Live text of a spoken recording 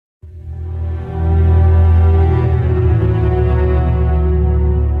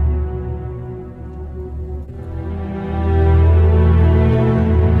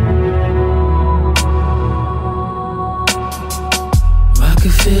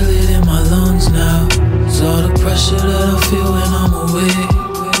pressure that I feel when I'm away.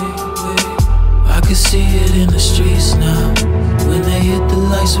 I can see it in the streets now. When they hit the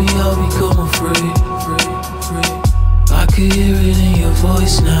lights, we all become afraid. I can hear it in your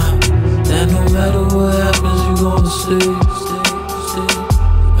voice now, that no matter what happens, you gonna stay.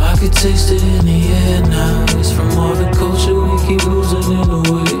 I can taste it in the air now. It's from all the culture we keep losing in the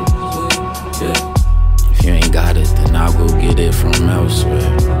way. If you ain't got it, then I'll go get it from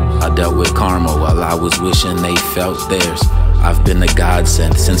elsewhere. I dealt with karma while I was wishing they felt theirs. I've been a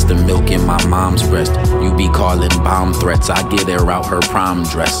godsend since the milk in my mom's breast. You be calling bomb threats, I get her out her prom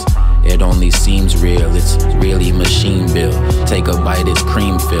dress. It only seems real, it's really machine built. Take a bite, it's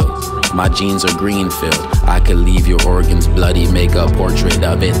cream filled. My jeans are green filled. I could leave your organs bloody, make a portrait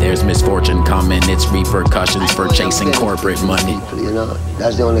of it. There's misfortune coming, it's repercussions for chasing corporate money. You know,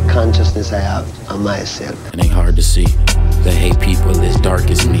 that's the only consciousness I have on myself. It ain't hard to see. They hate people as dark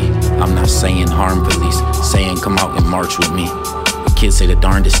as me. I'm not saying harm police, saying come out and march with me. The kids say the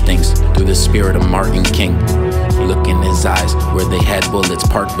darndest things through the spirit of Martin King. Look in his eyes where they had bullets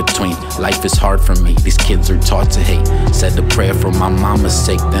parked between. Life is hard for me, these kids are taught to hate. Said a prayer for my mama's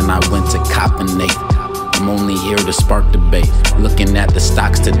sake, then I went to Copenhagen. I'm only here to spark debate. Looking at the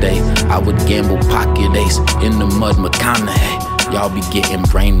stocks today, I would gamble pocket ace in the mud, McConaughey. Y'all be getting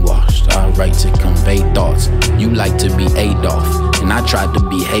brainwashed, I write to convey thoughts. You like to be Adolf, and I tried to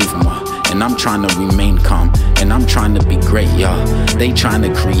behave more. And I'm trying to remain calm, and I'm trying to be great, y'all. They trying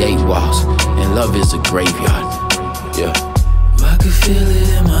to create walls, and love is a graveyard, yeah. I can feel it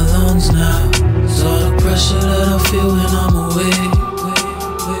in my lungs now. It's all the pressure that I feel when I'm away.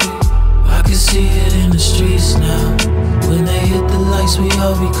 I can see it in the streets now. When they hit the lights, we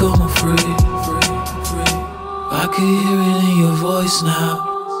all become afraid. I can hear it in your voice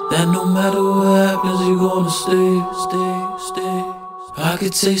now, that no matter what happens, you gonna stay. I can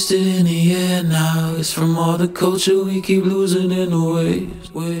taste it in the air now. It's from all the culture we keep losing in the way.